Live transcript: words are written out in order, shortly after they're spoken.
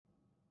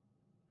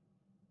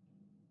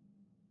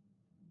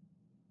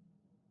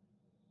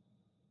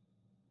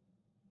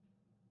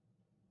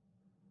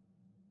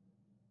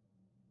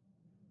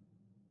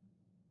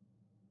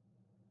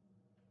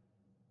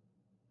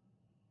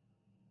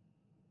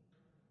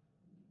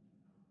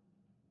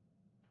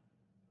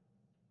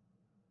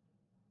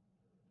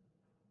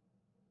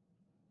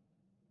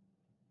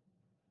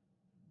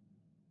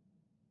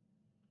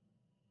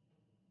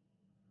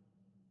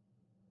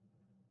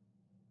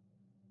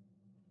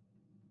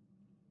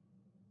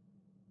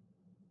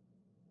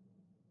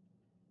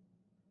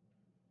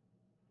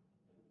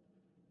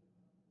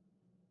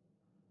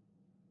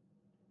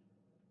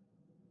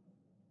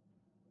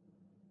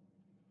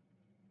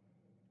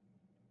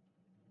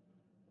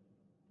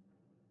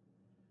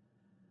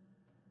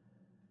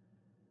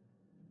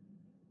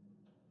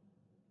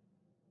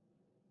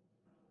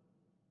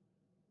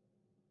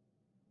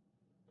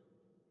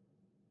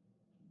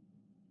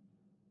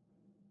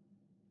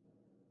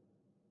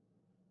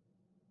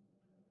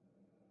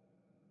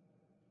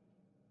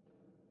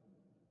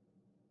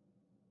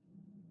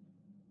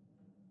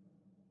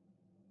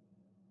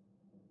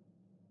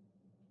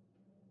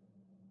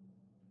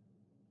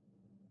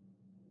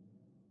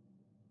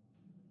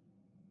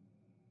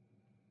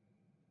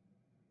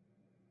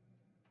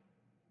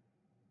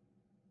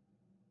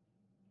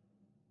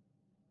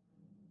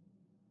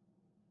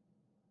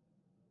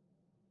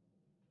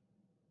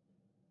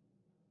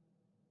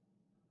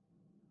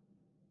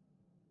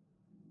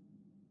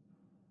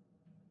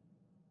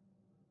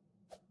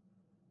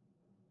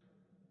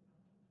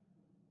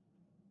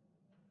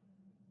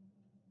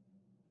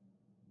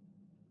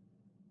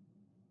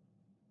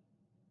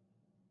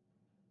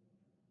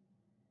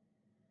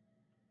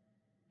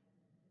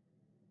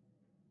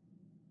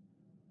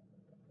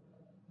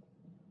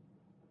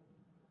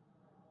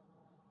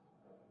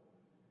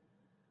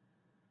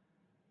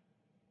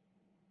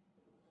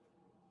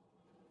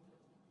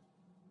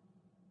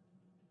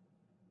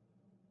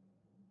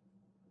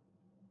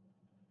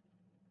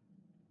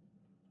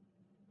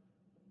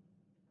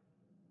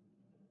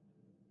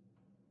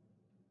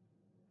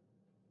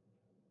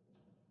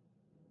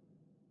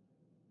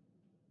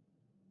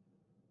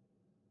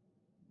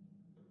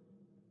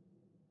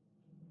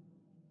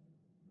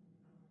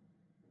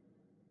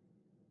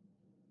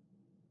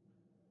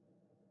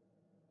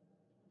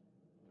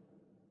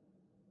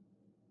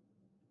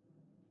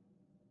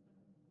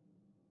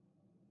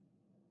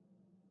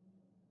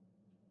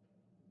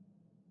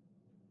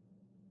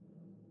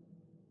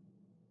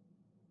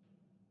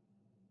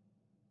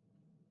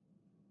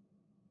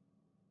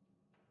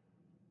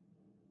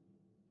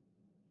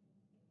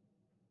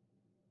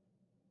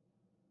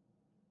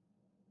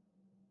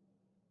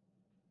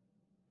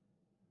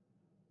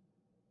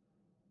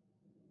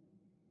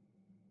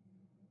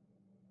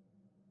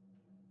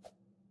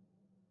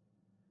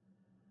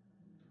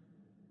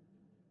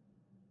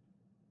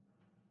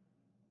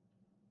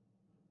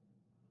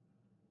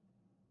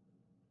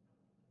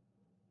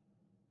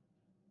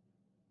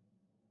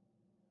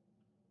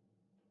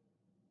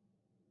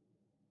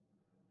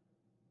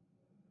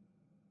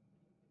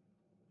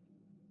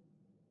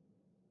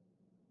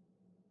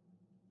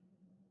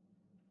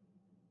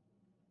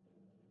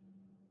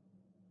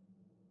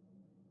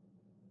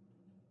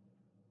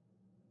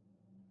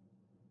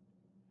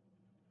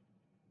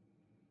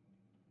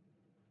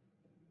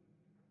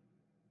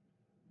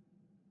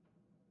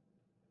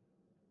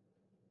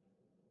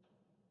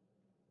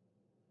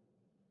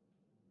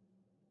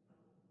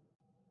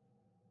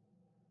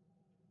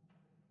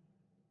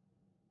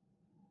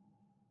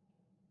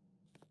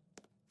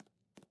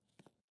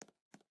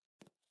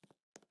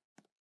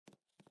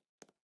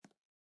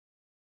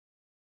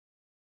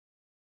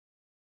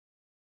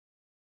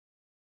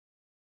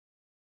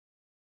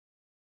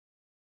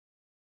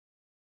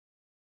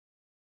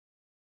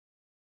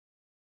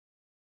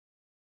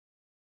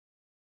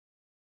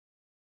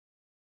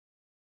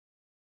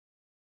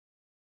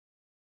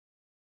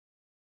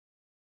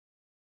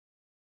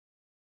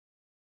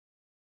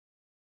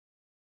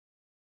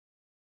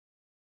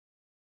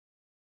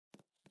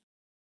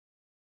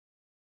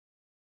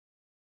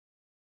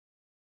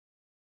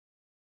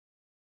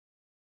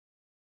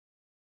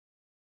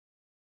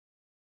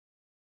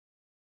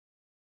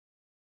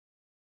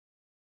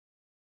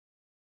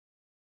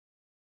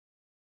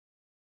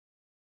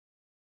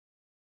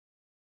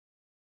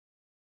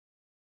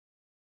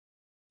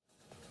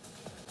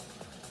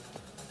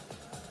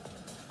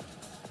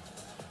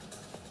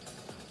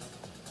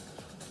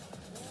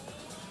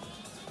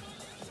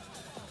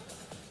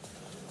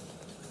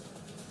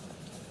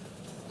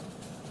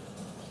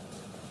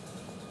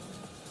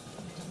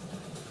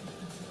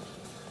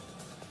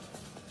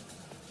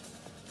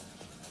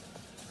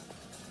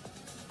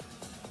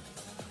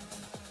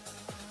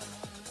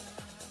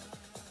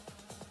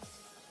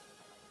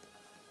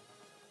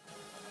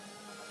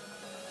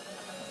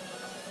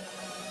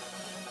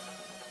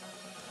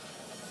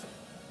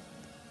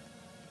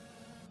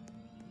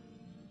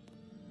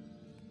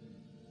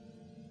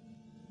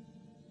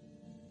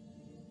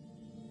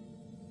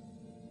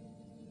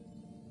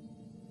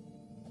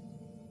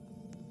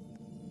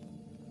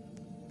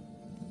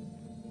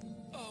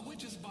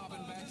just bobbing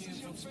back in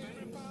from space.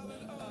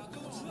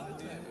 Come on,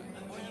 baby.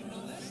 Are you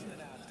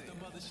listening out there? The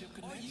mothership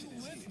connection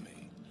is with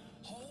me.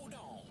 Hold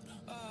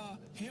on.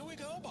 Here we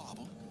go,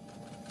 Bobble.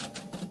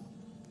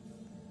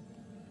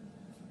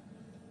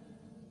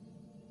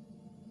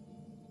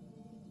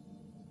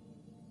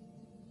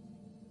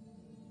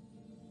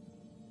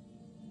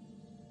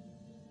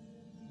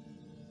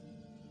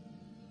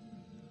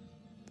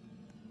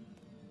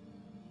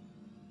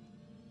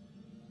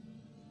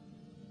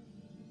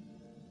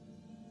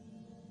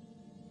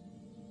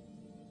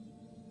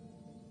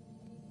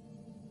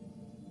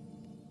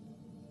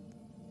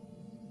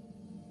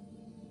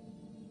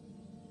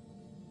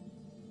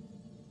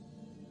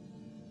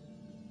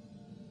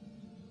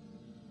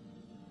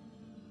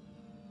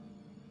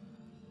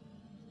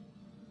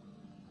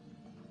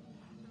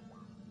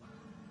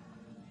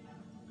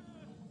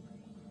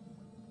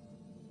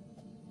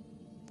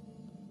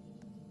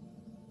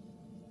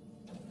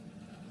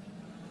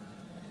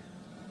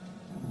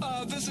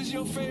 This is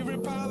your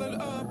favorite pilot,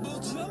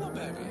 Bootsy,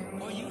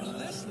 baby. Are you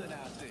listening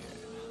out there?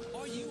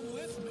 Are you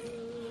with me?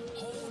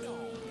 Hold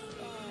on.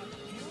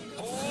 Here we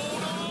go.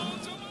 Hold on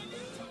to my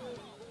guitar.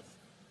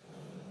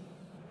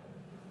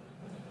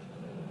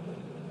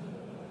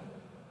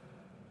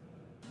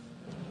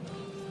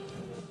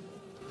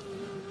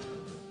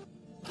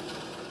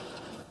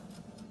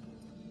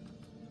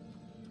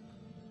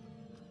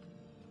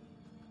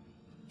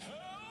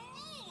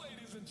 Hello,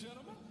 ladies and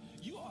gentlemen.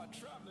 You are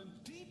traveling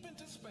deep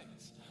into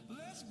space.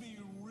 Let's be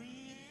real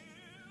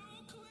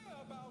clear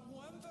about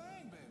one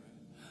thing, baby.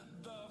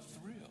 The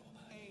thrill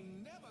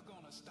ain't never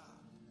gonna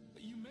stop.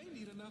 You may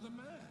need another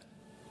man.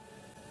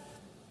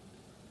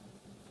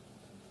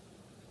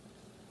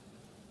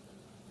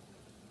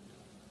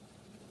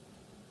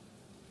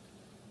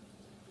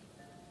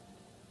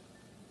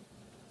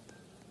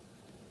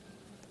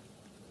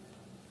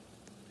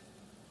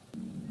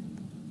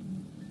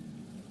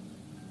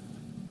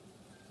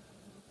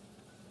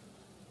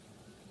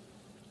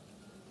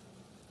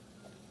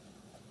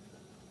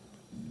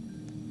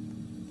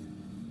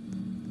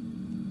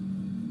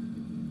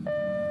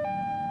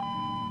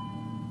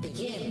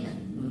 Begin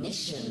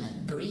mission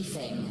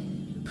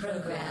briefing.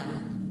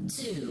 Program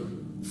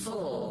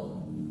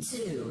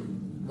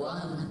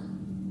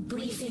 2421.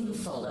 Briefing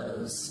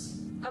follows.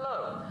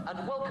 Hello,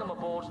 and welcome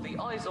aboard the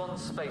Eyes on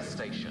Space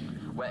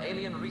Station, where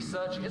alien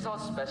research is our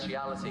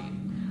speciality.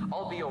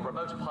 I'll be your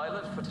remote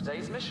pilot for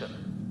today's mission.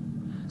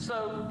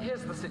 So,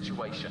 here's the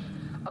situation.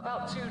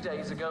 About 2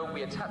 days ago,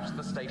 we attached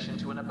the station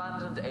to an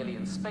abandoned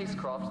alien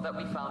spacecraft that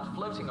we found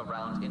floating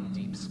around in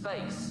deep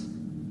space.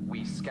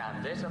 We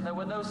scanned it, and there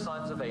were no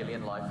signs of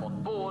alien life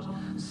on board,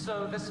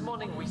 so this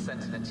morning we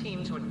sent in a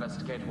team to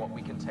investigate what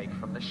we can take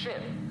from the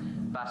ship.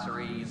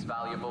 Batteries,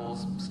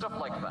 valuables, stuff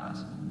like that.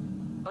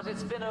 But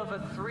it's been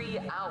over 3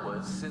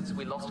 hours since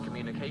we lost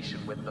communication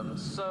with them,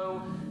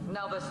 so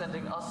now they're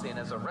sending us in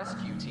as a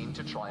rescue team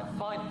to try and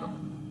find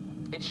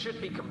them. It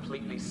should be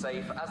completely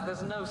safe, as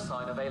there's no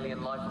sign of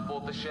alien life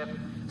aboard the ship,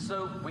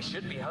 so we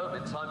should be home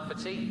in time for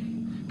tea.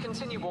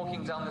 Continue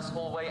walking down this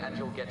hallway and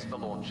you'll get to the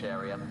launch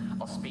area.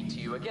 I'll speak to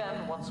you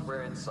again once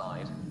we're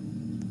inside.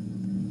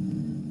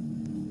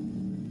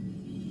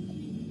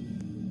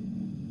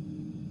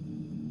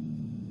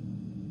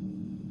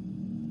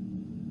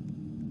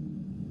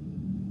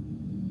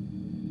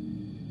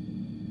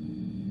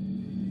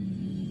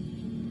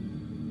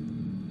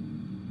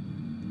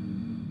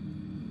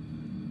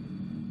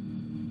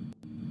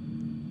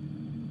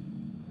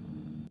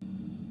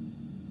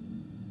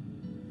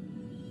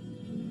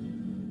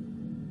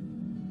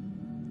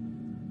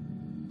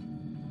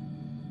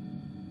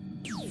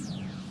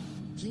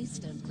 Please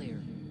stand clear.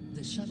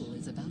 The shuttle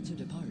is about to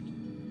depart.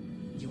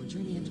 Your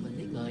journey into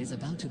Enigma is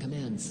about to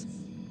commence.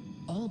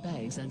 All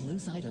bags and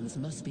loose items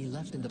must be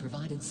left in the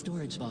provided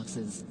storage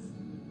boxes.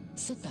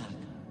 Sit back,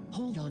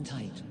 hold on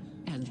tight,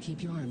 and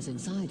keep your arms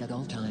inside at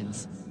all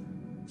times.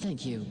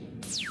 Thank you.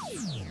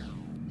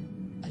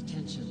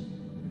 Attention.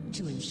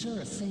 To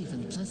ensure a safe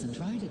and pleasant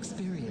ride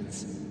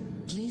experience,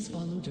 please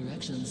follow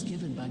directions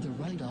given by the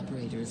ride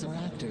operators or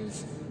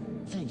actors.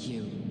 Thank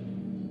you.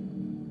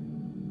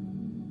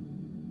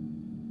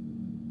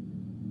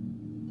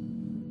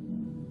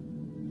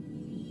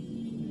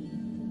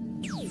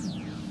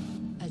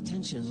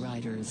 Attention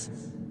riders.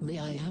 May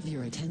I have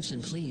your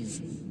attention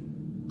please?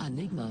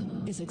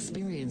 Enigma is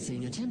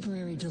experiencing a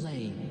temporary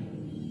delay.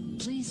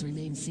 Please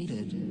remain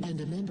seated,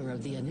 and a member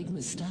of the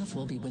Enigma staff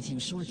will be with you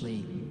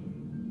shortly.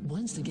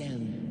 Once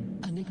again,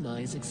 Enigma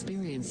is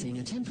experiencing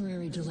a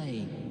temporary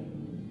delay.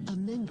 A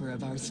member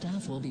of our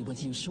staff will be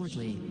with you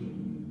shortly.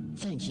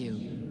 Thank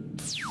you.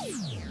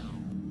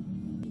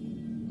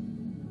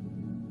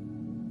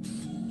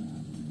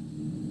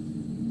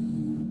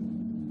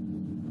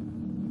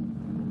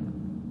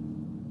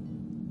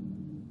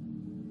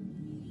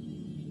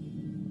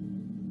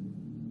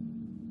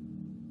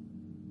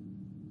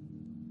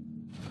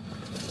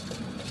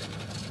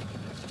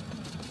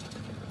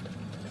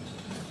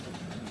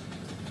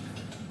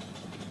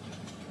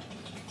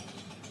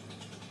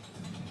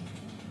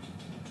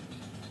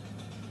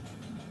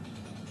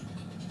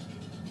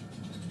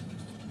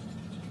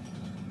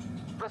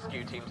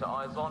 Rescue team to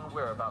eyes on.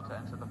 We're about to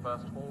enter the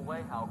first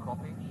hallway. How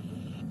copy?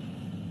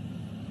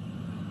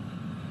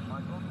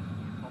 Eyes on.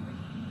 Copy.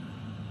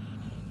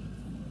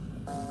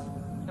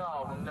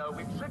 Oh no,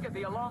 we've triggered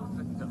the alarm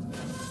system.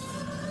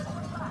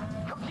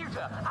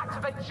 Computer,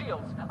 activate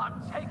shields.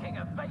 I'm taking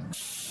a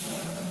face.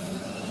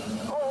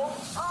 All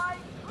I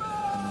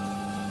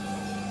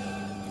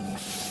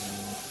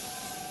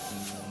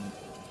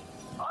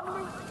I'm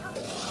losing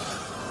control.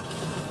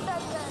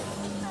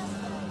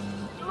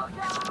 Look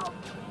out!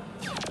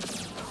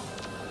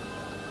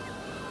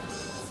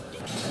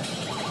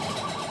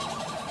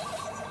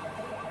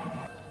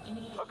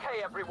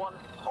 Okay, everyone,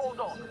 hold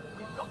on.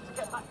 We've got to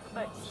get back to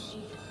base.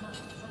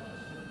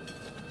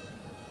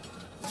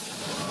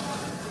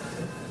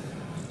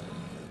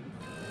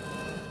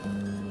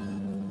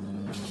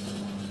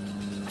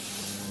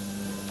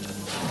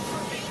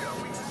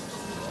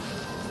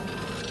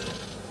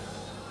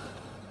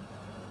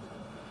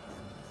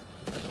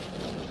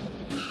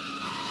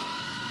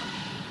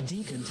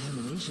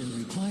 Decontamination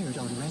required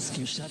on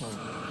rescue shuttle.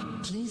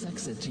 Please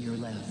exit to your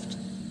left.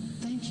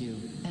 Thank you,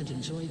 and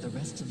enjoy the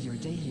rest of your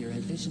day here at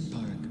Vision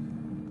Park.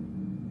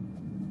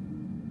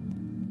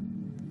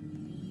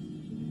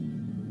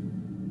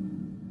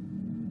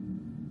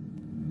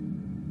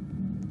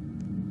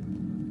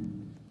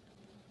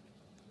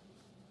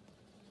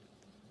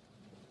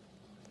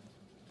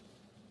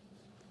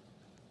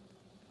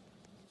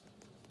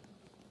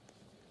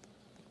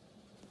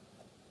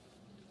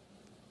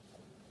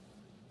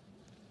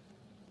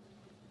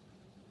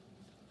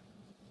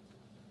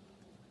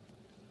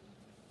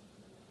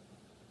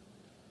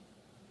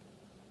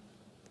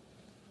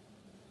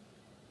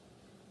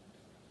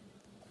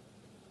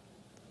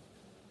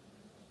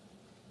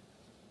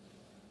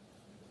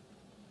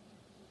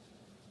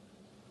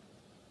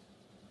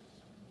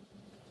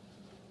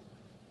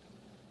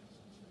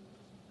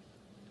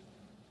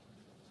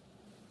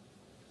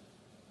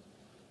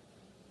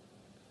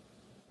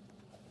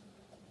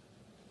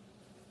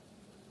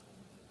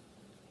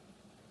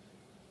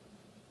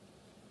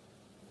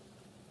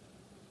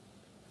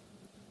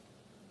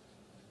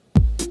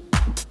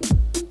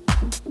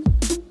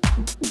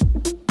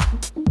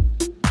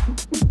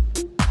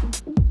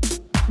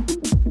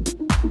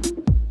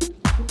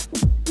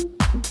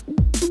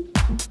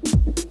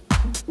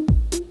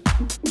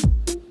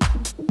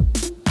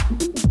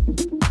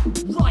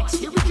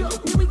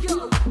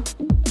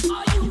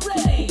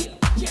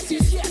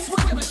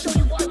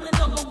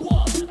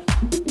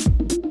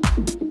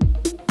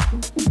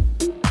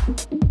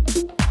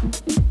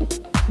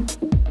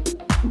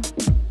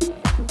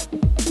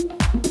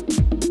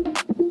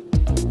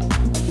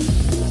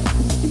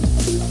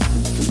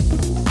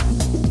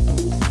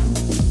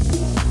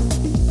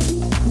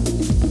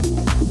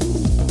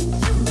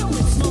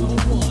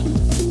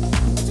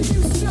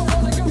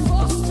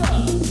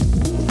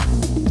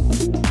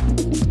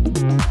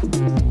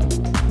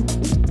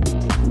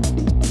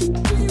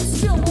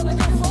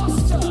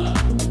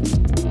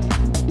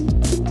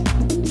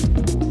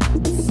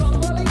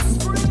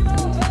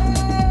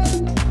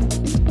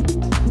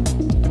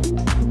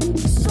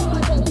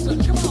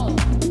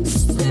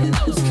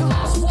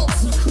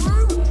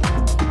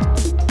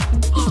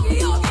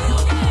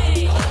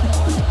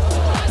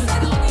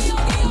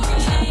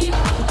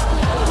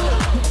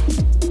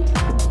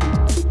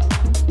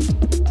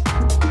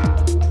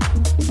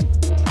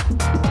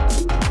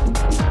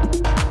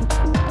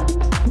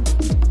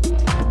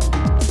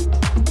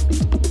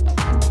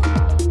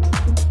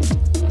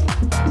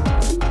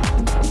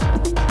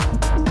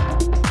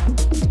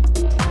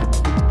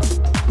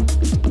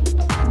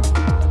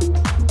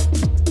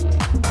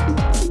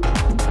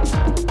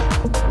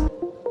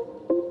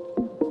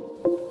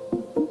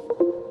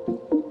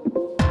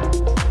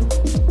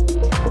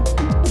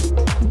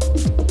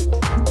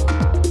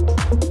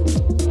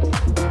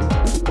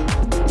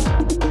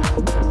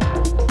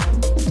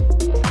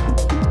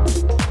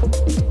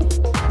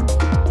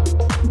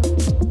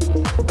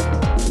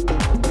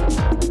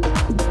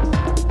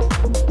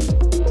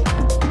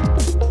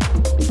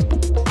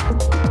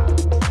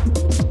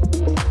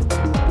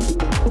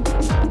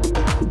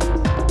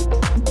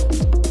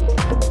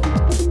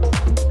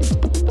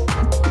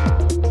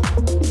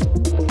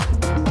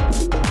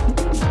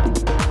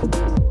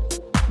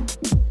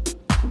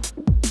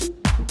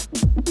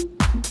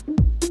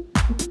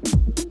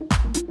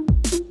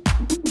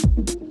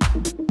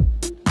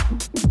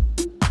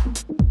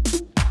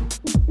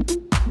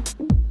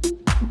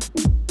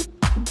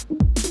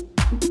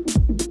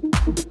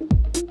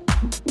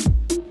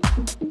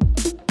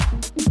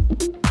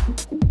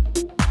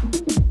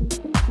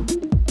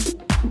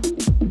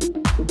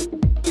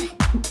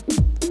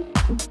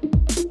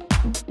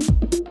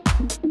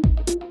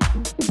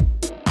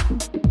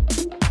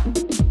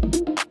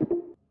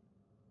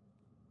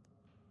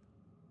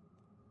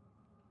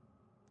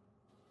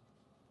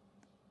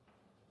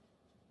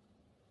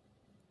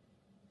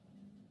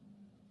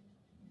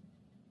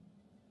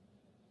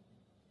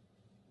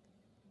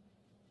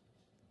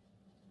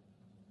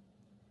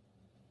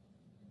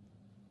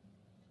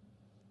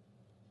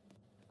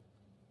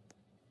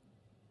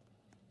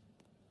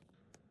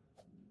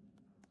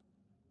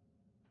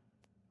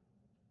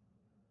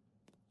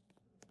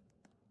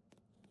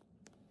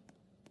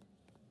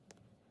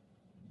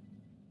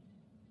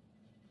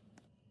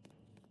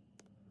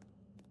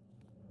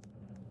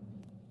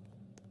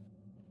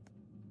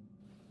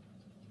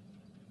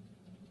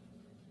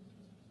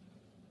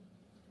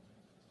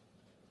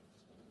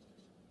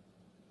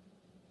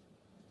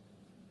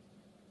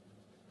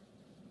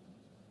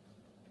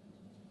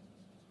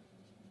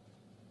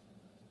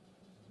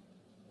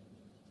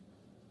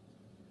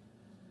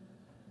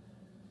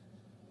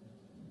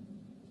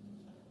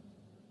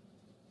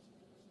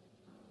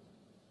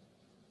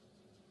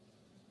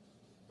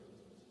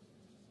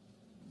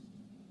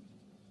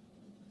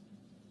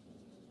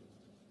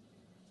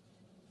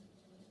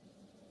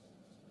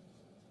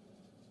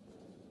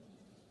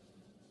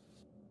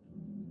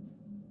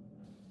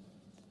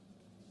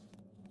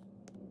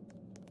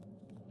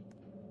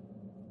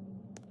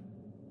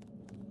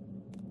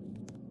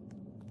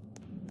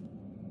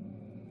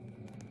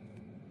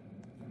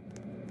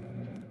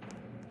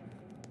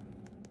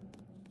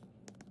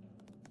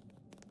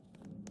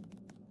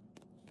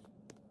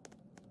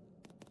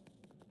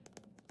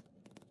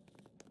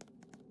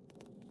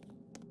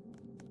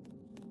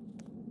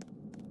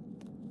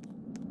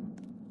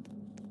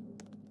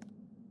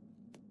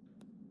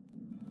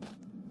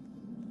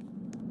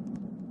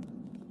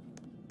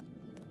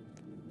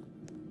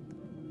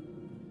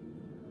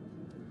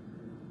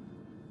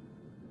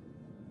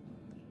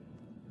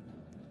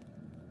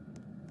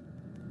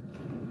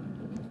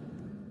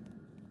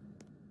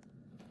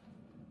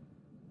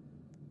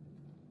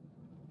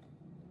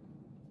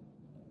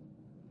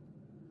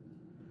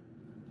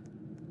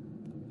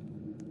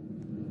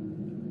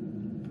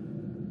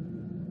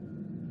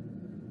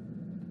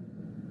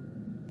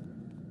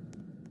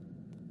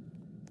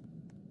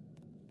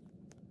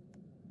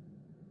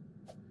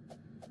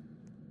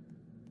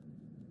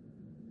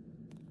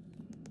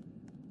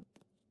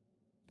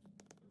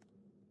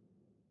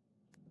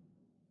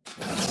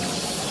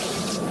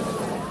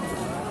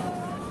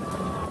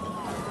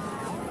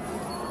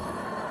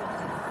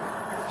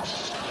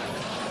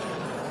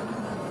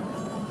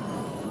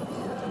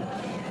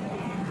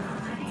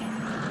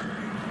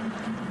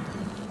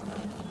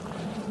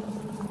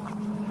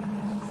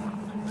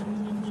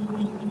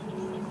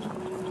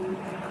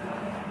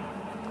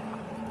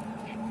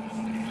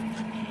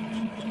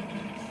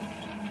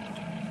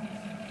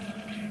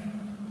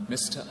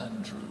 Mr.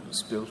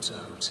 Andrews built a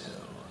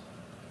hotel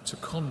to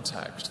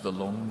contact the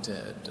long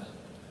dead.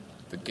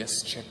 The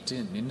guests checked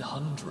in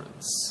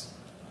hundreds.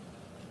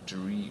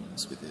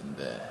 Dreams within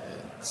their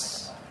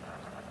heads.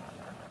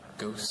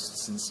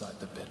 Ghosts inside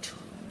the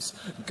bedrooms.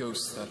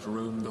 Ghosts that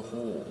roam the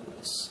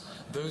halls.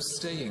 Those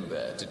staying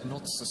there did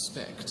not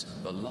suspect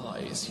the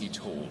lies he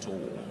told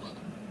all.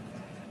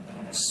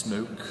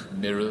 Smoke,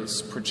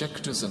 mirrors,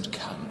 projectors, and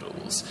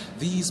candles.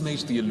 These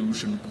made the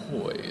illusion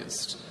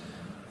poised.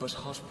 But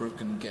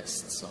heartbroken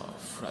guests are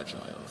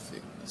fragile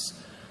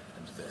things,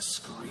 and their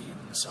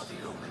screams are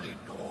the only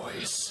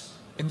noise.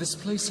 In this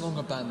place long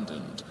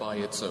abandoned by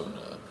its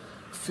owner,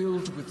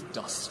 filled with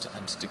dust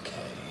and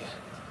decay,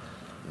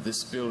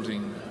 this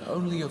building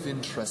only of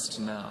interest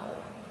now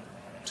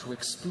to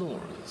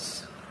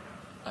explorers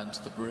and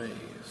the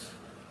brave.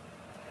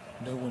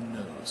 No one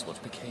knows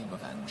what became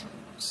of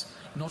Andrews.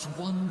 Not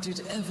one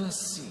did ever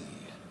see.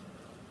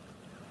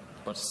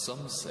 But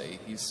some say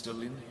he's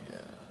still in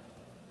here.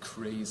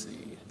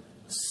 Crazy,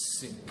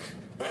 sick,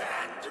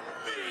 and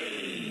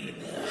mean!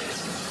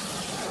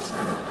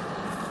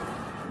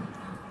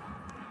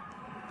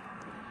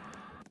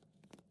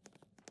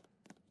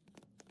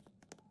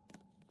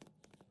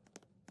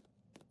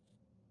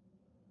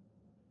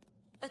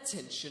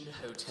 Attention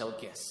hotel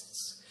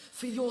guests.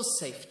 For your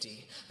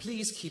safety,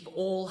 please keep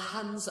all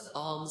hands,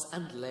 arms,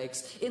 and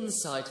legs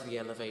inside the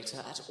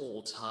elevator at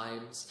all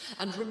times,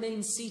 and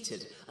remain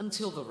seated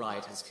until the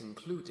ride has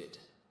concluded.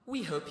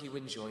 We hope you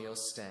enjoy your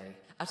stay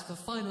at the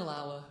Final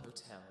Hour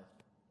Hotel.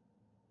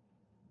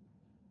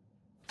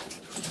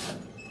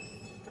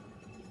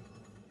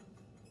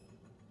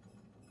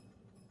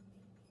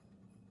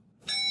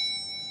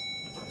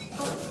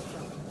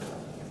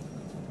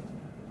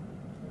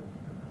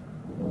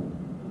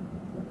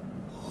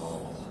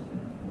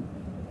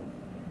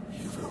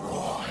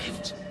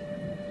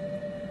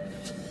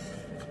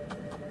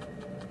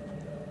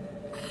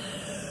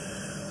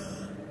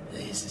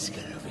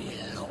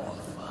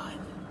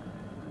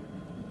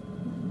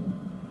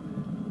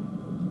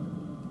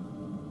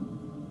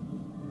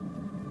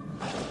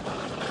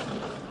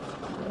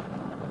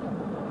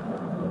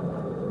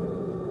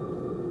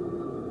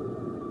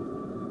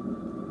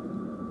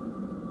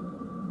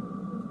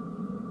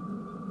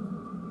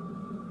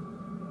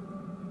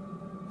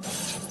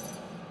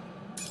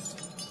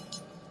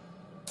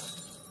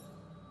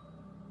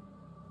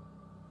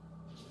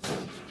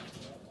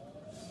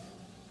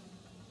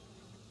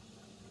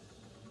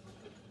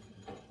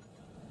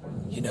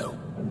 You know,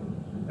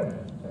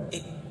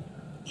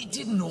 it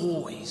didn't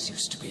always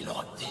used to be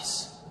like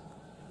this.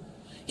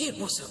 It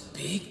was a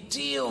big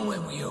deal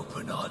when we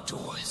opened our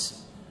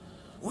doors.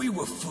 We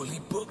were fully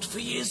booked for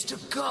years to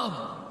come.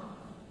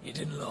 It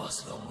didn't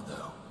last long,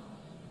 though.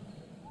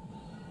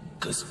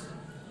 Cause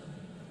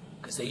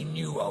they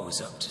knew I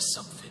was up to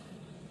something.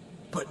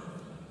 But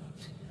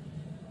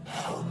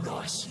how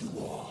nice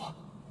you are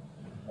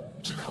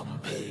to come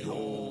pay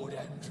old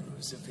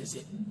Andrews a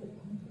visit.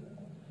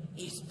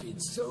 It's been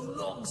so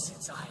long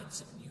since I had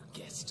some new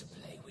guests to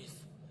play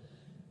with.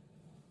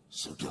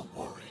 So don't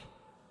worry.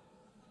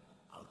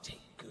 I'll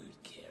take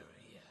good care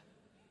of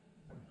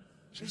you.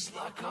 Just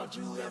like I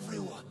do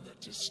everyone that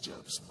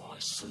disturbs my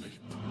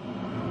sleep.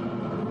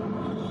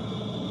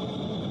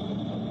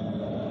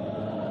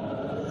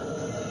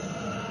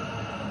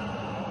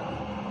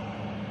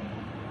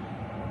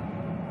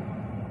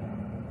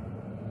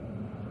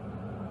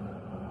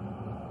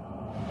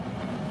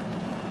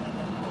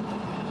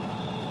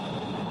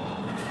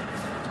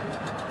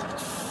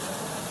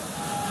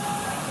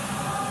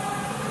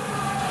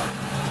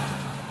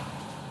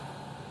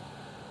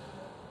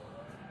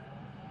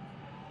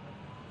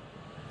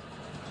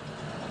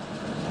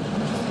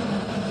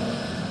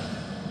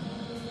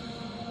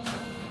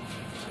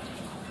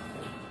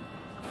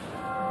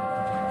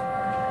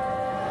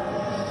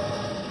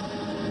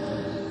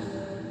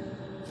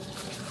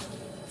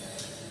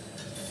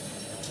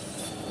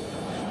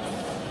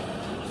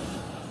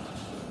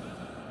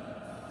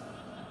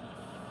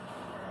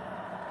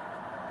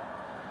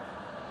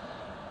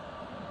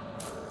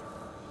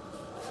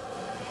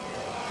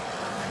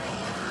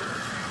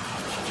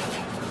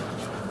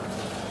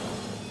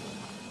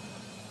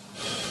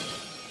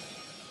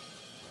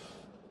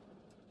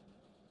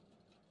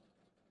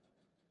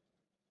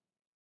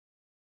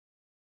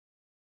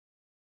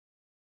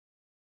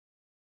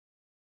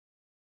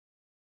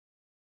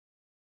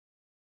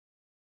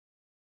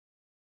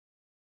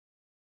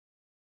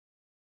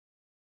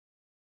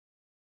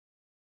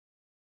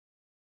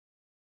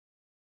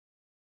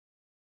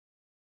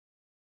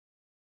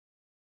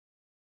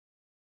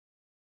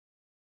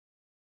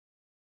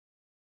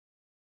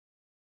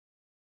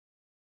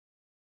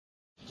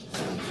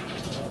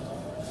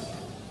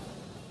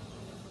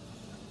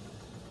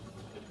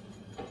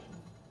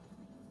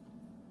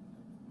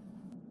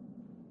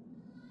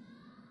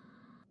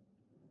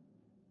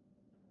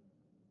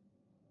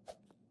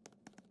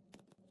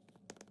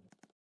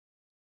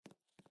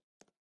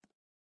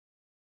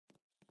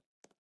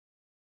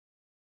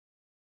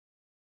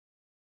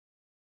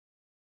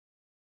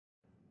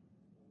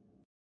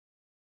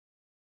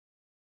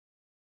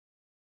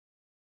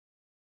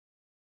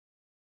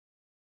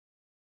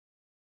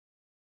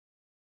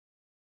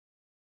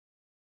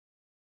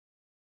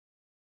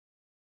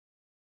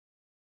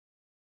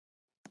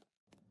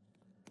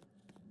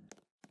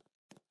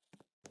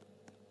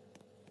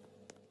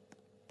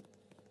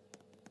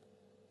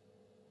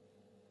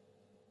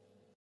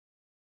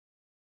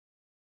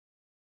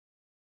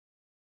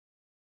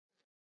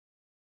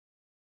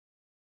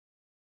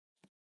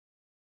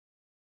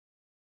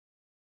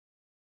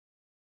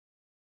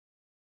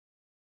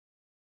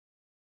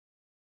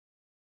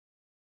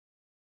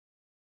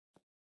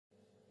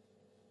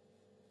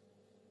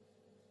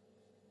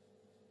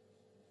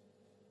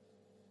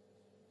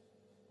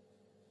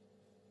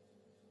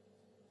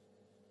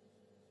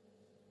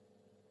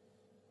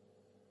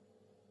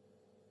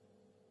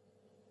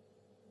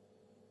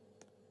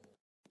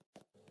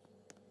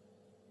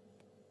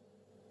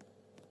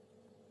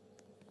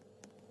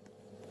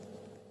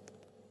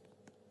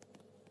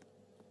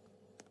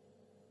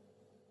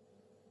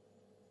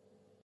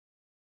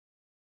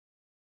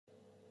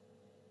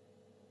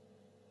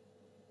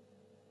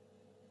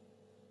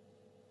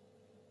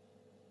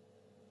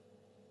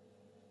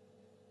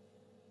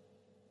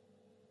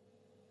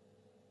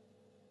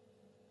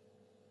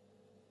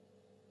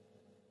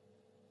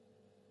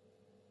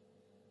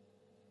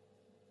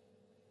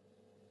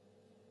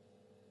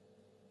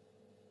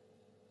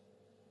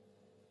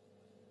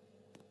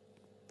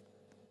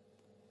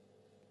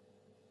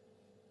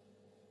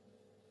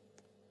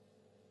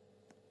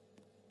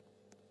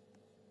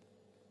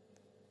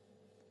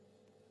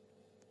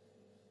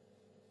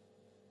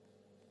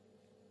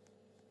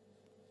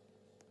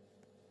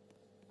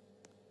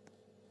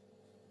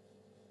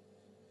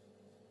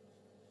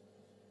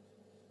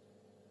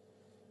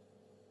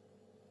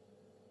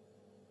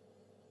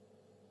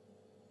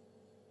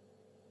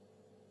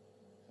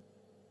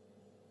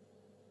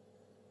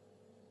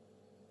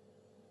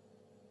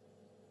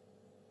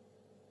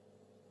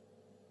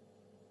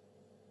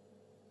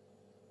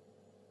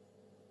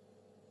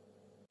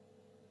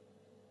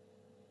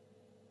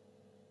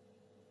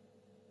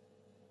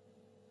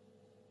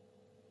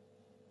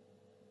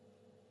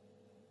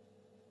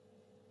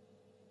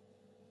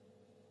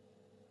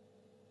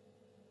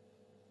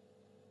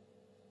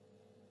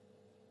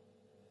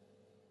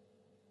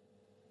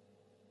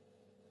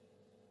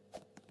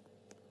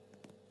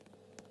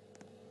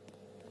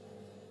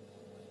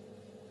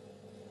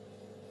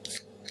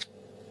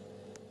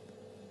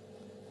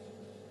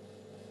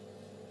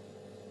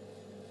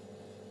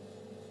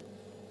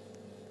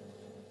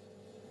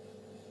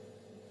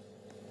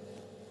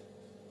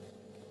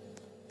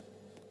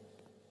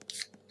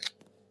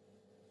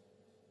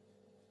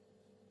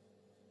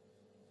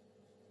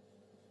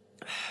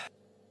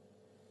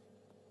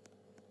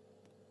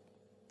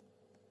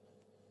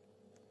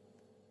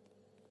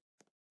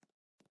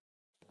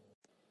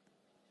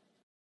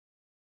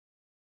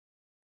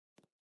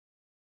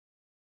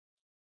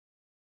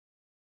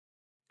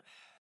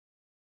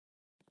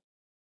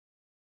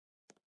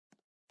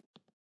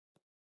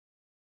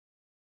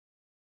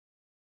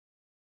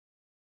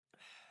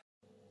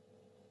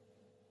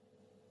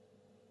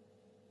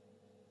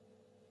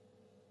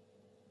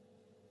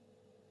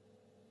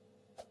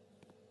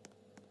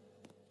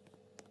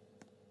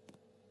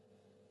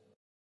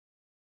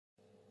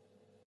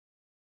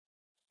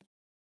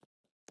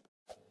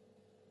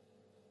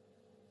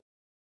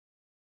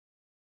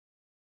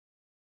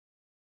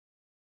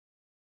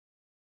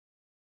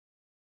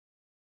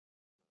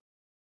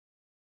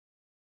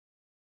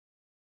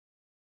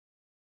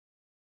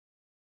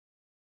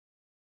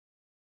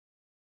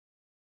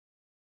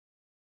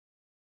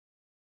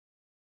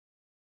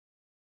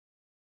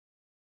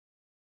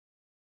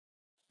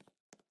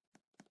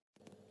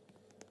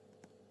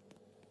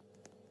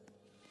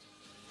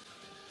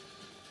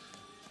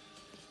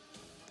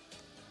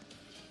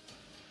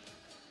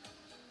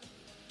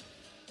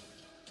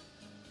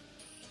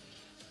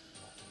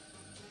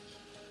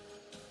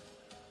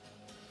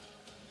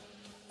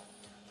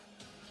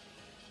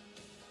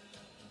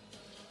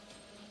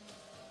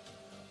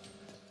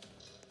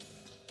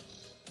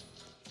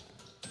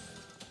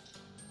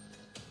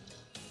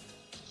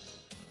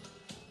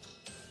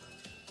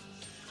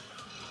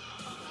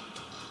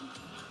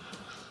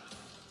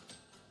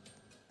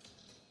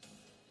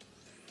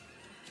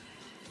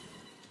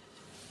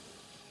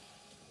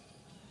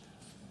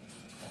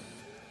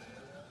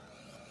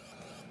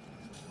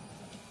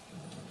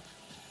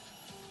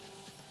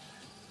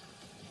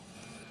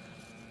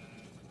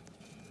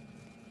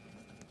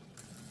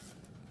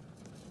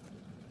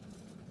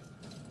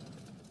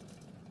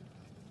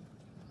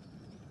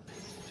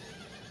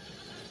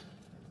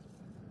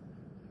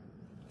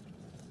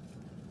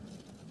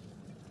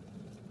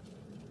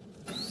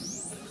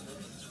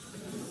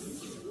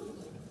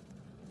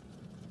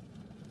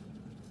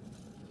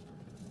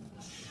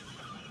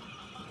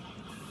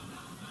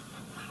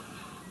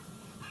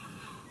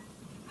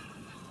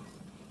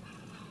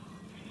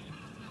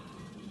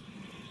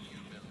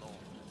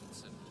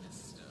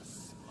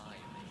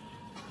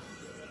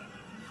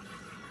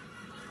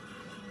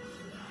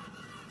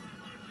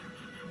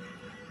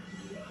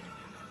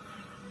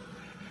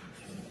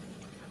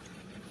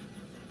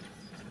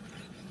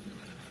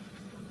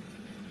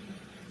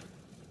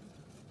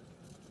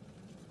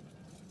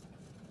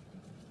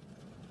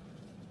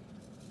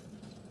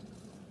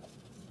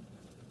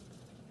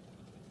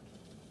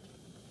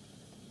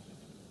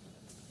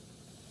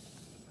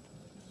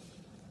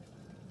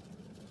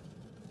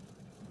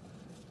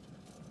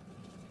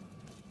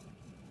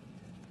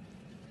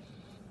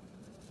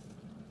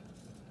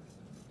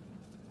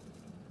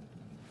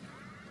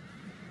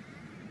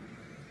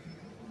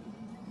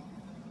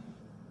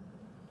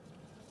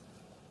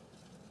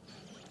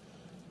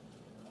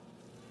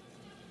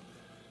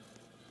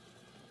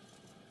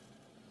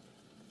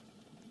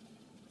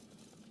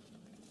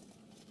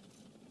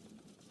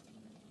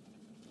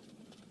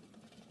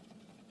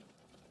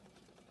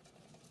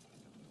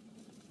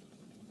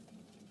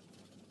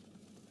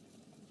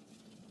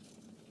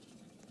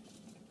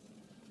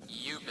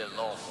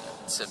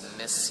 to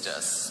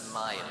Mr.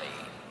 Smiley.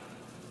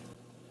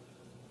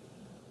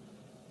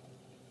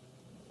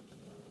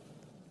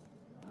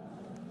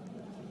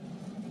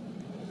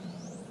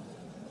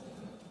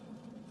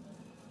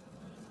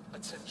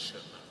 Attention.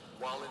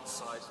 While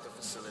inside the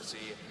facility,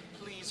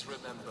 please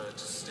remember to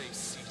stay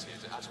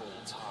seated at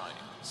all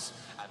times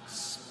and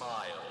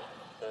smile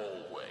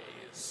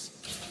always.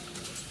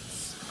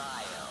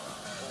 Smile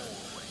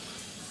always.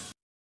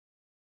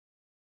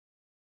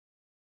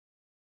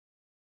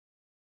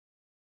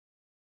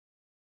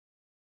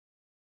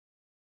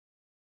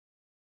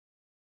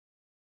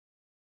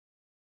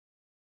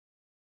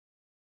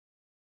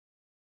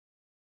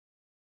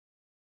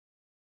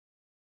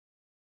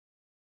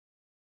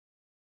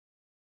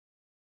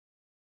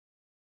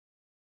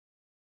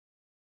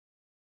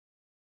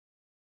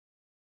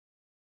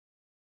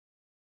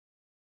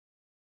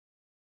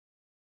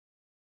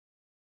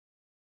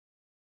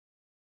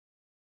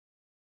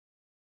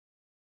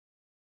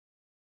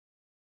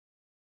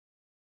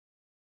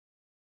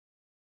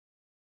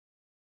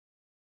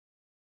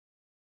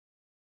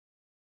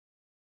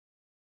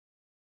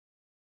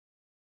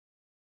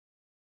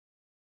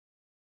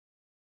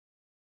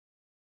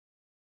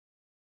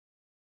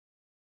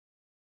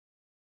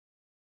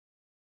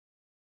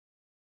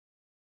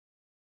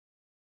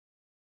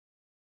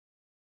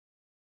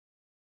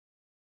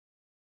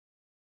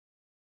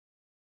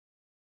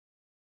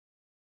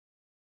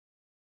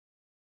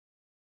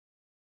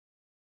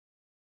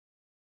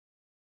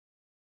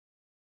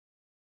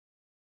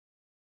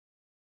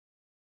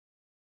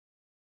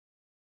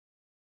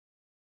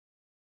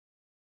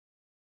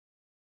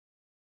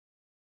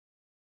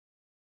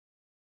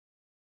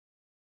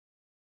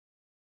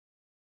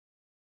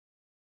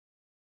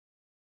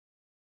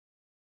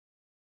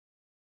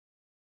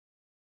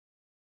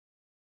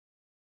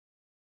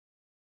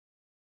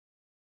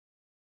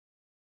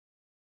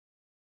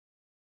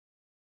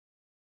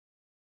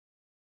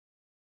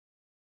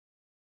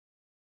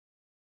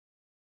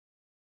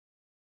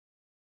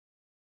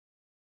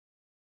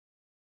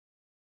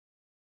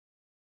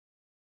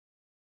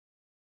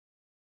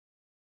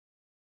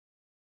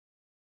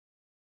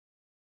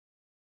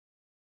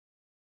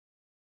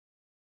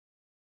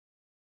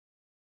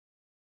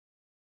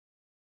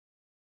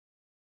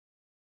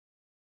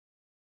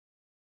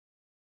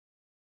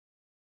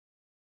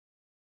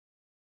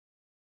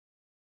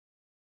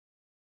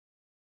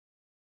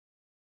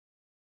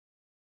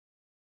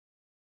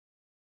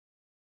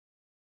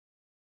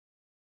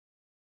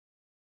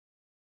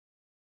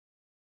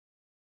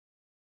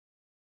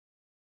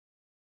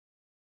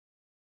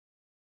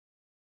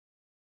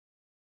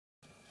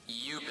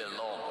 You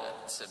belong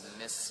to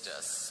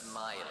Mr.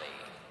 Smiley.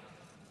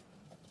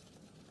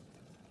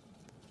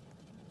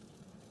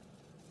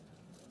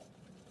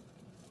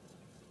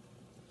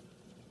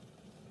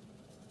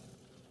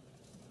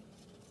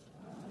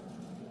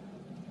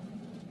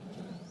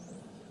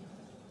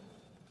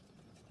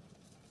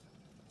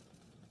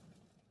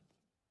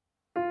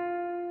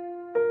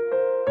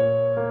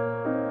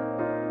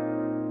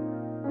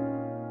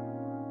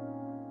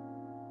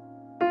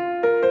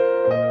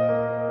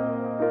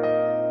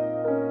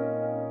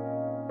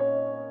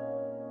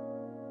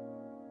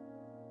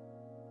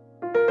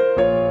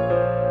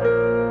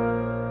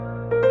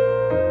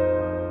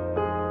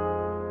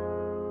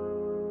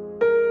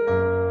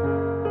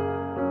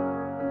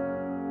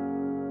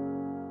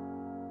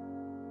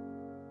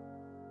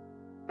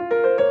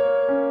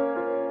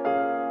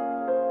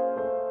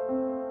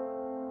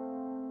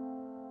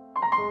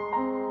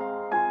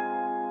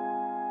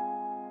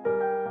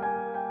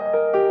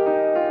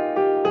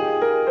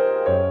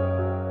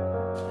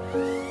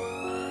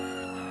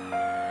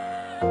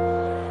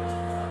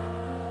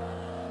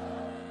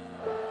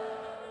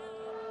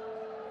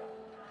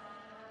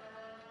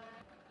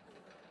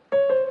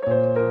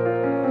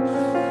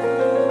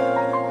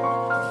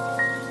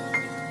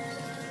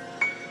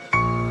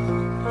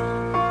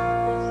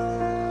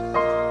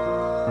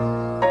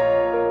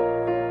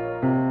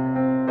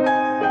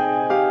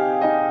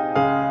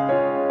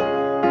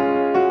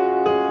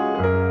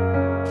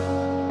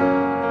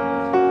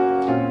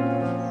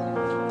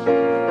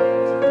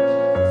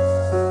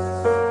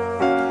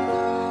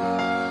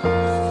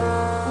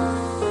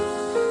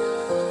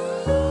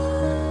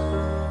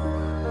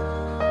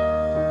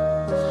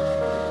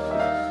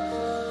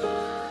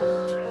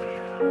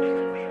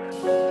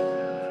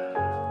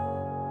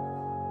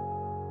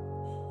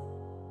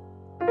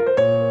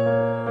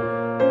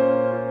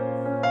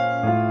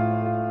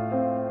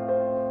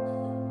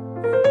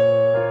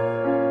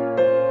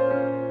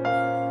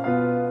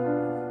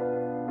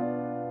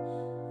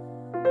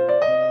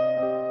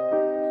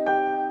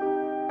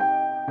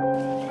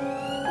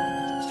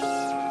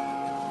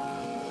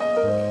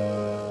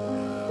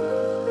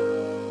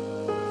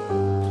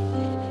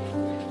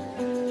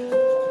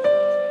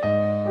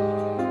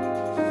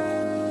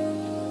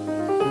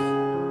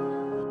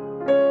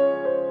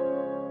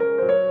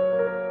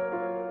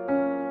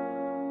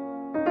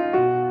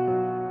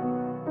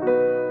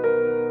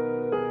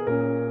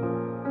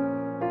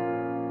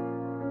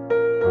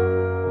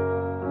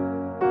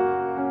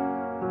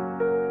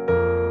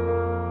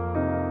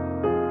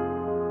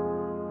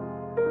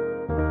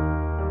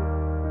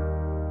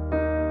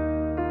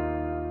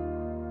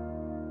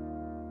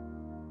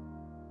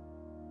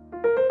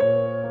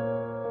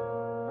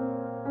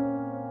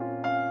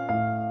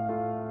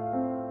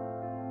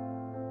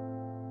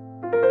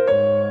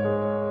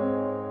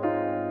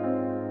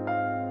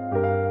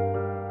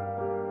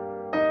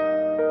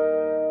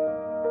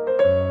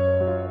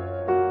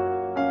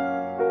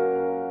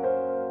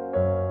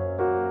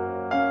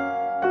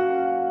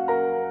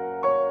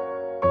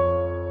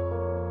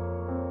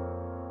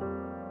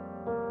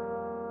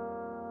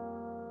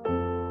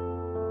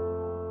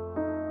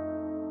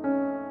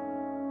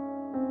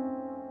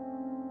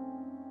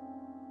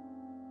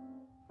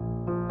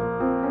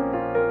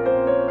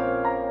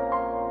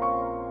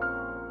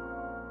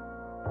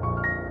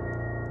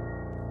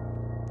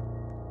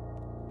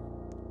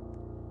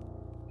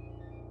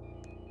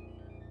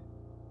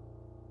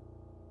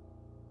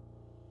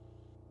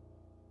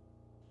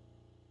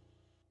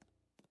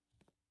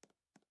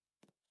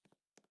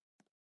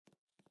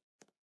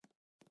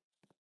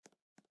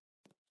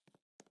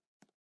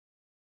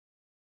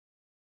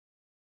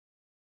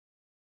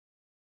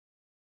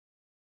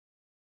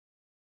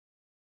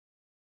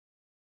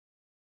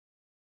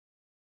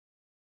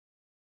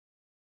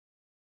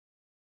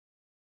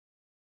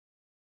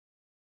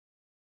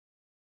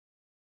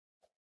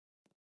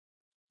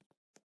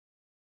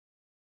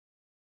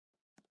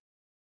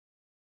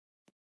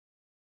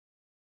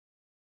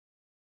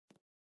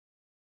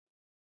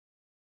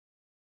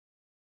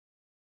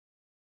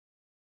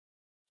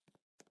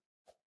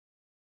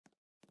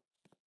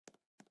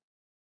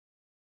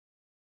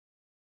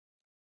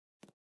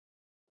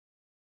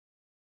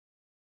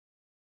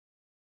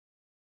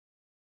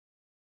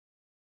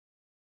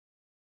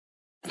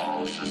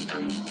 All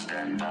systems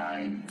stand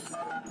by.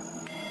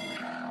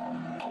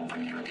 Now,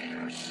 open your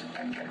ears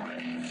and get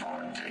ready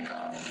for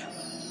takeoff.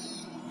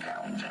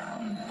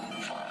 Countdown.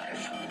 5,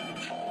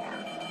 4,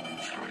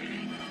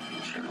 3,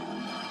 2,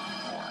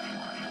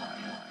 1.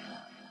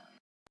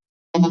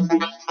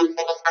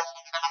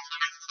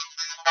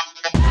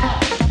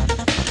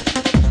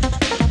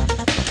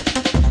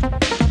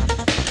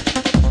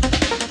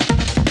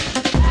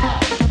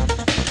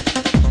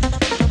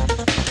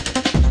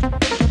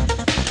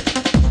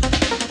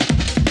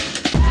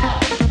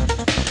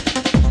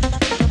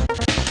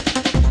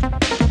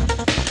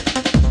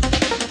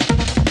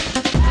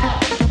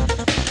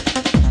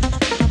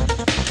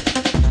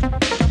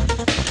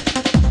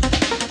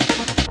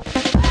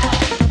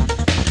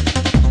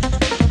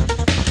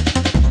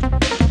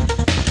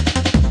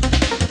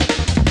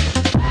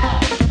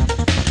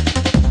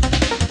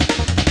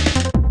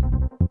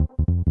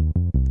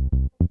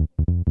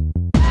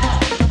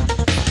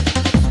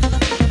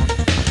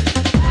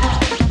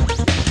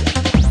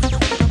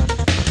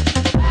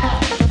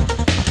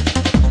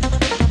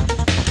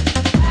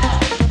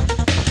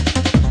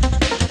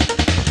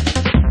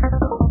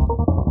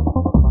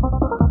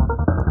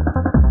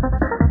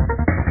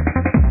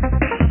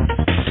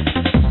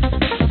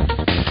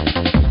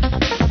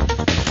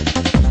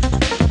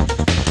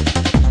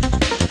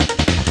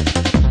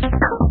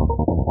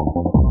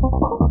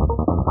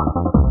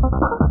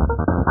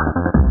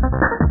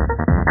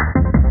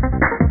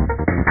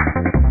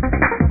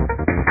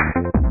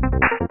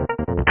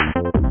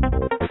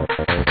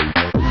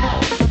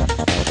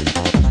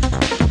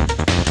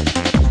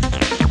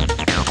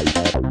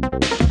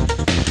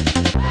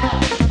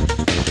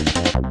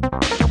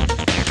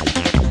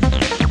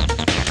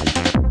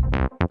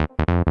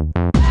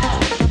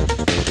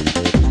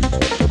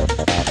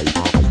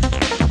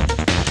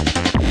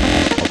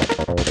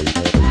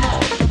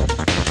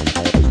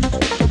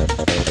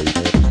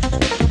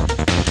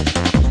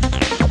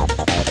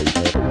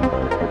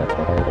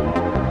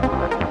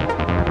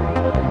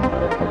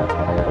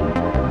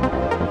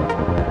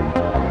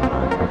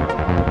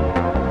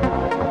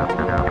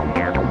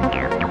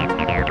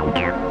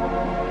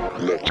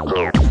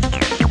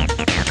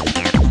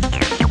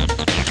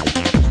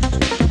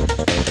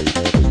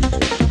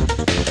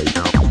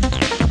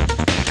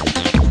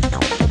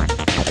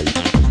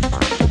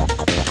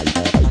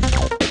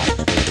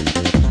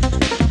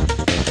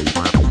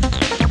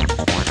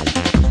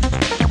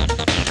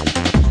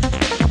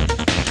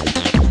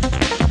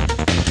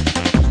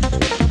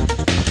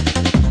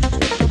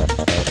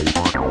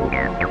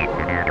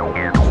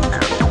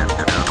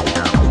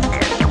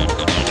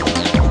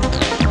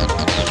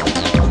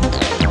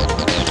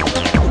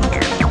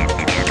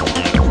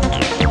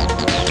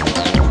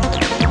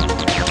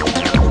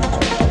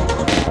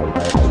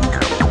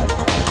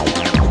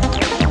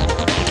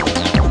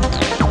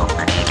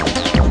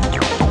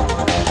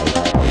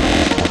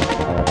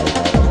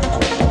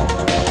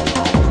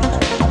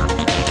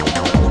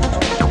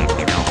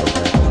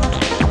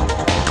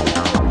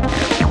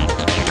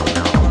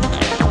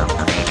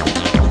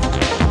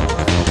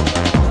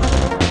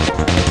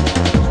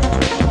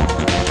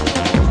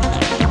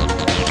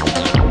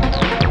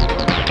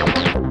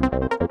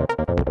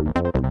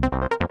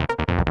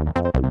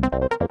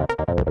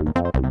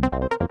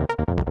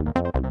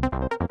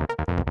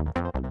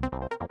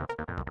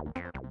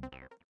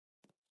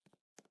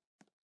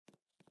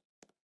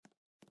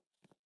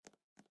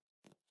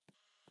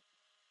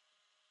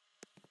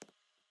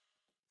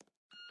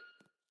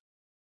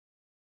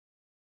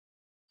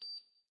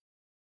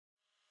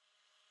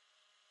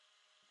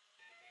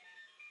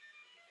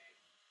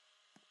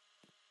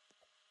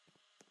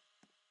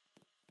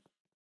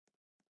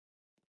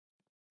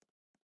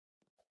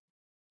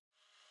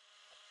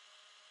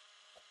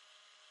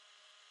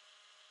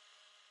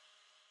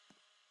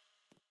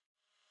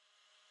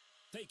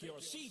 Take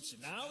your seats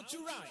now to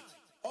ride.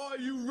 Are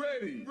you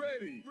ready?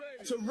 Ready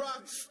to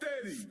rock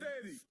steady?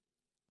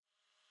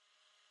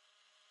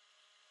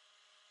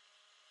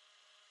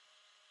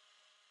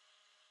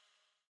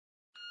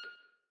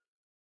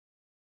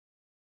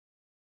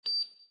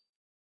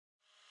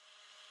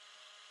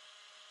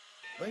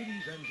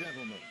 Ladies and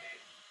gentlemen,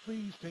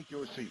 please take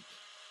your seats.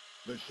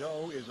 The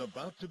show is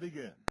about to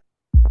begin.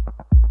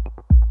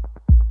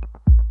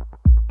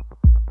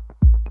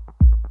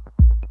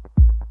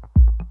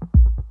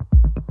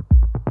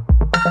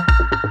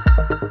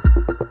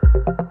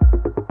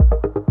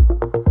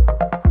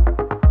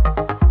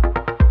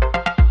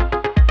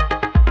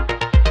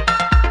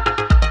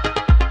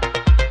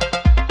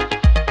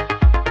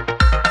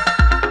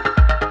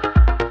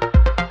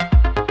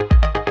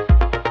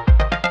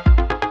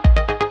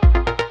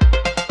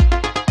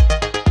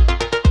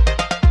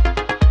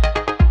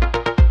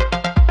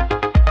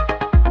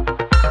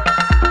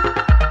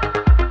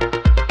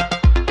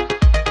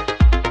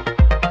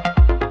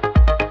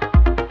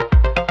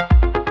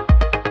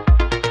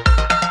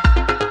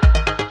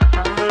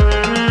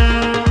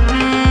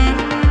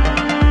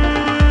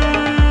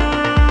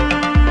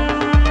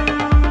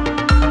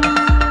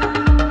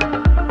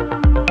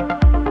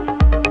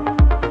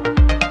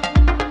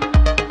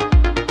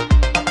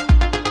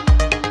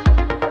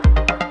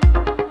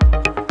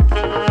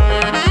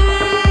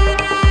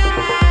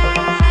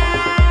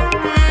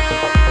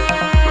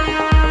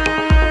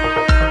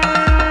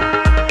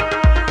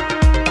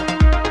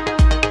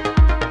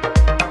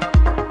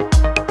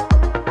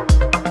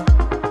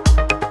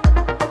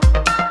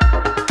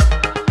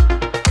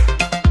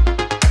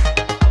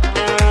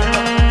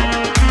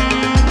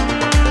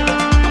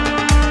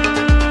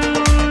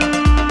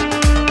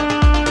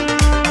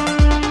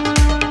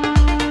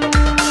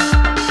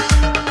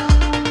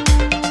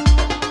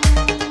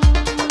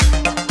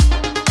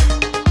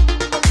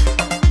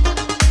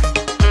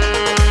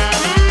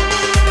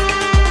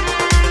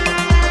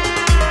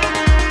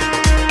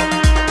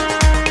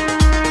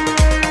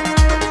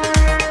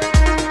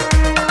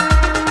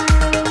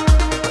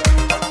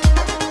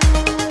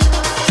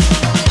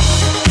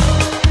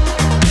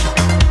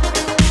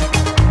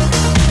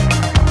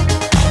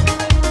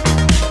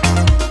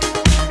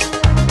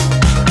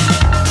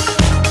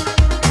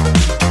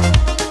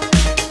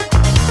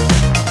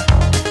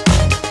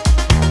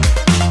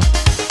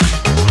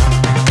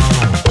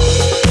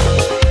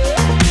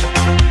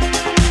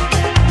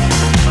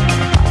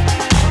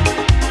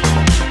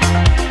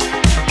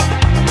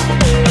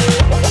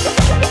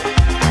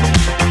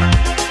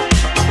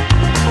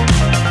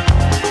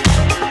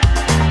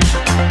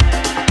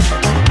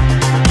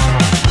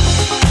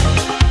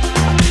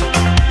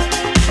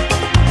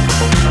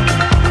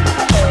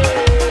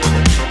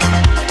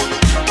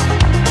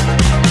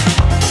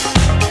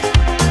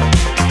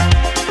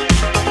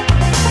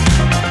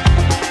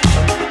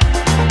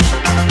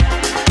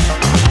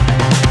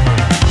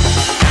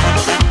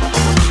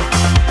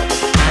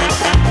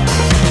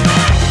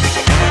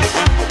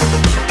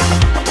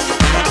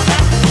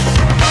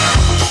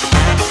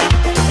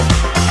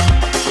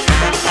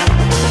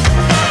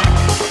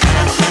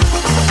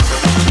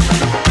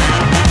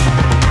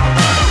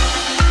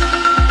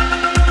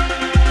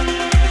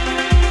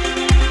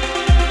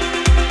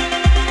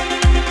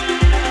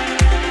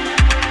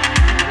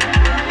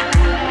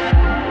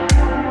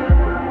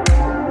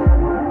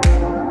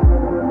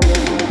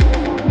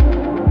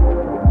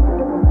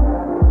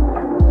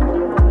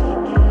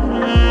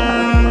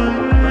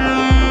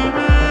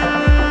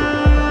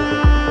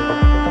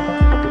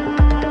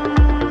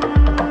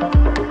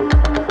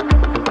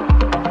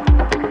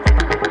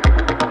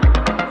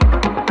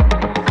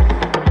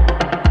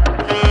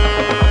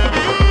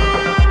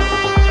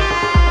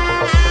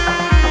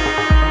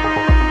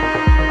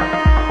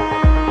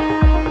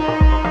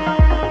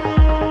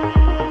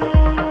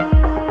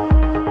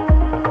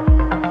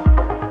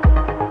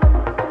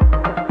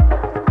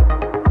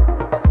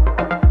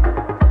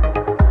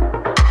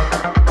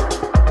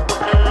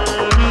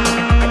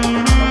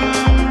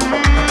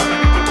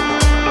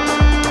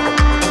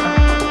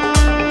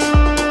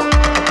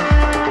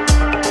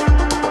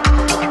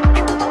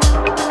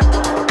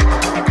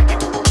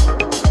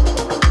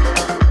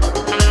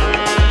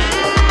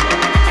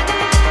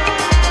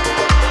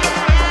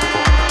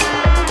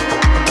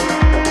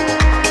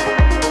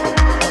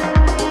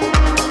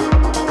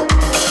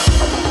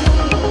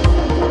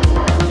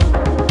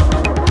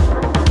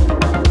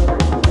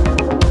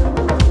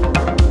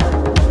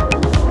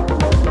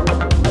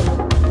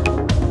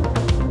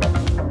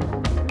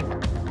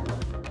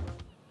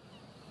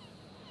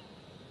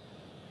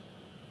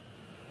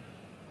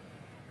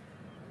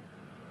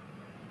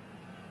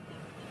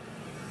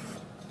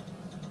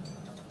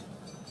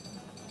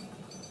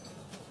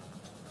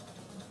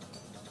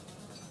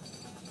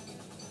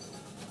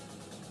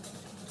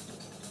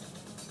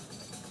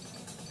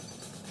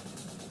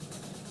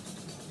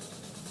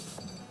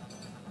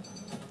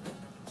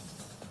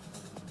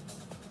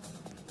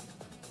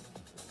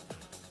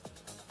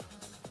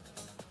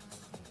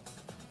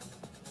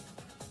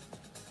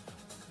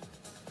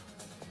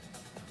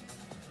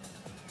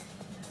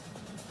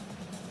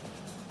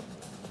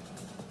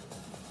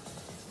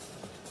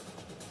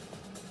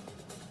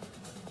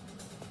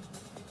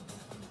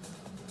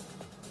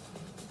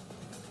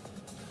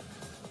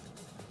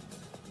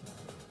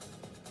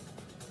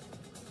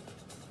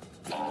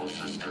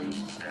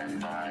 systems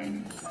stand by.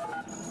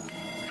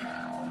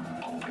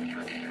 Now, open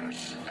your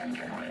ears and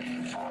get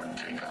ready for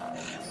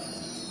takeoff.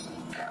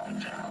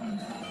 Countdown.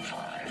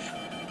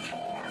 5,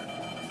 4,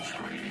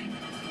 3,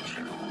 2,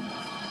 1.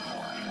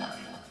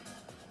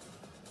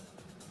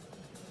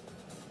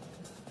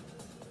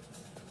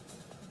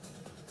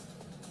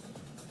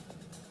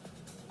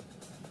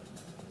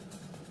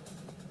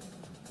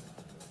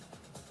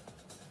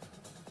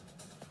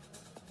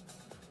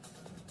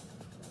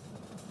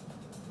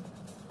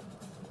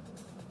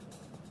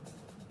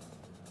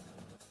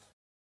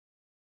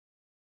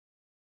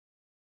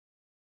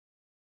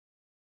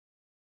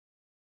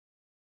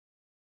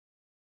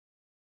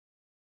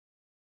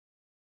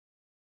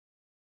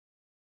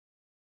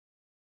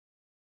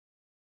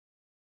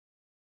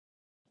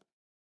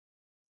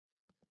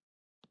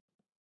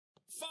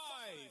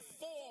 Five,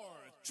 4,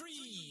 3,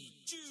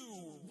 2,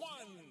 1.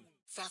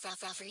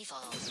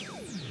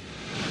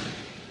 Freefall.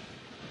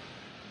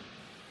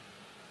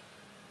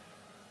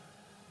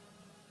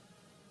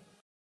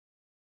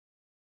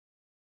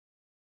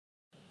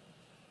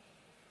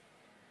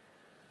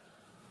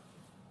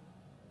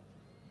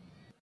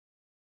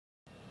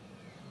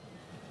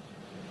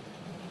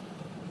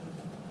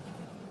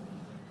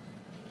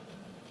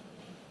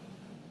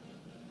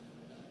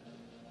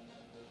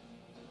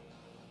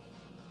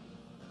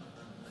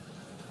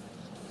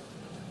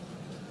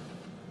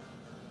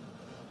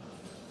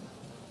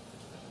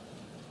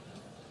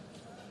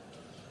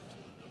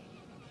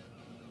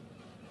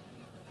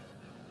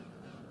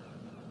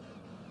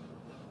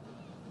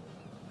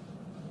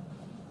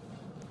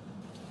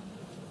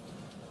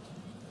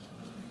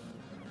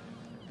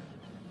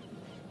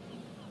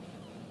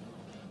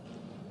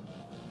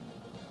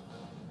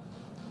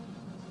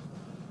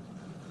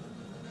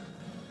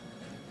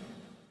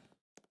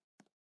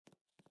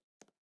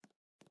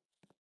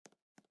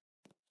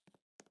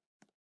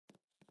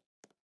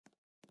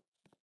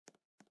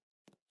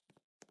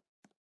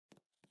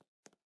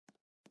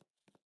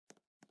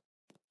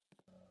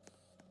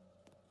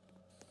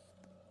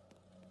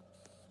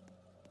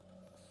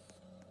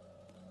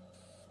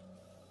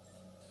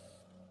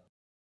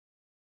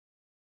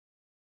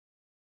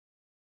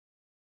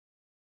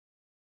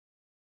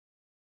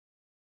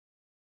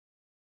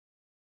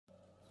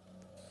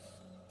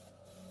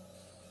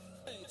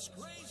 It's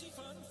crazy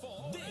fun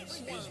for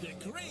this everyone. Is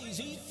the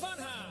Crazy Fun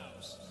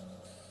House.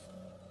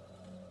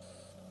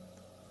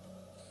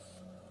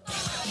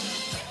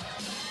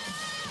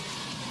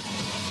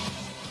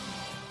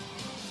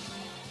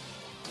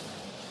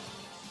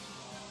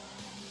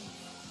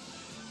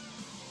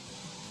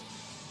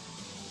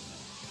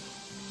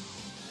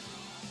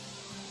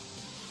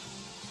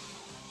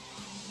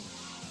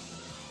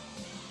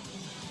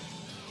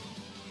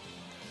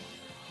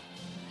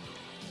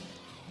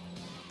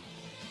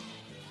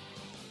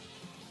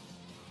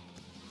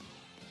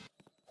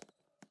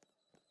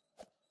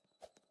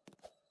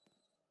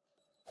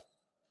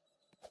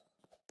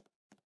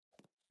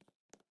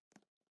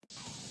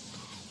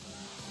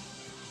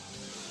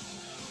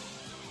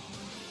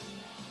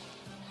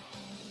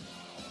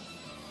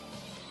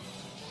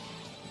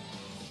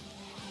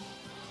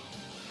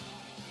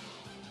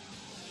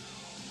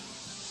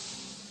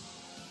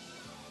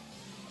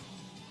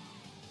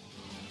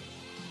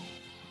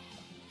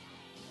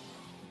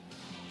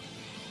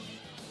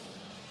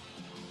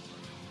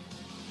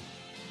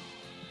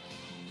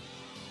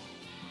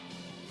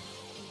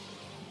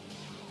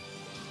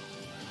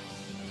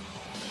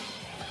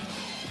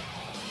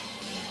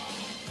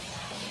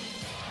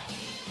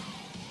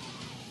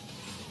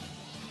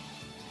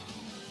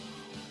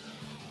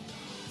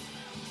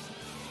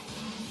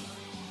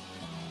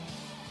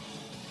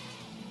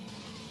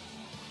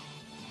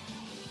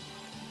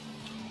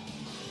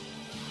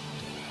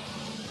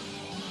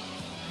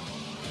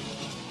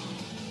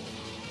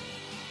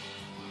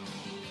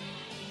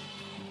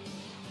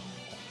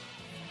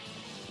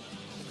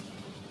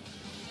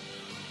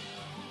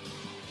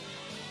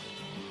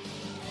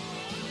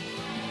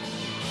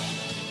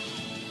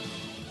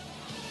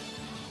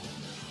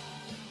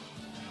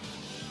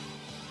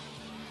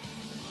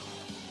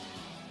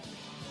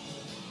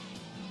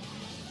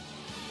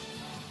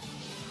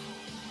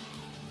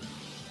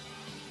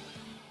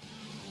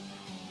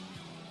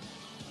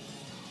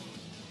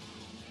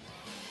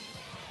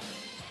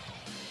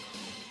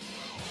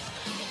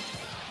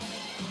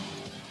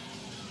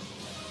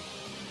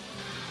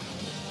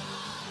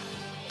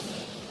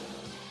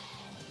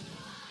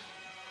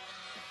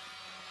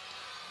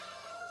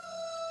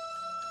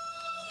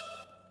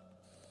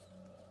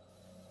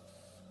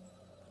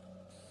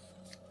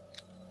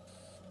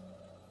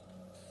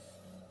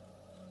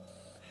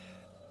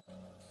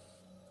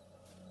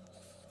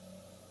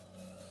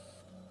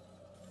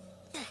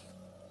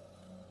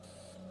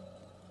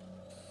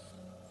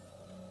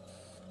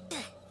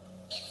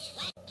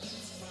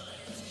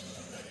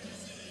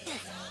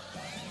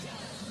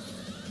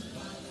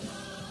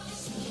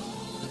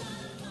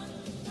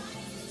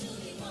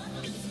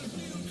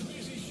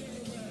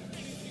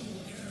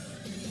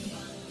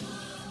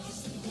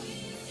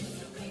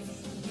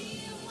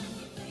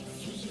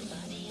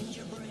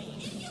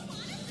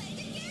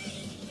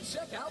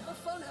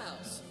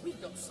 house.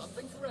 We've got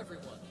something for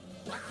everyone.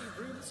 Wacky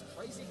rooms,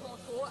 crazy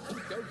parkour, and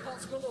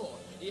go-karts galore.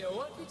 You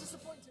won't be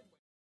disappointed.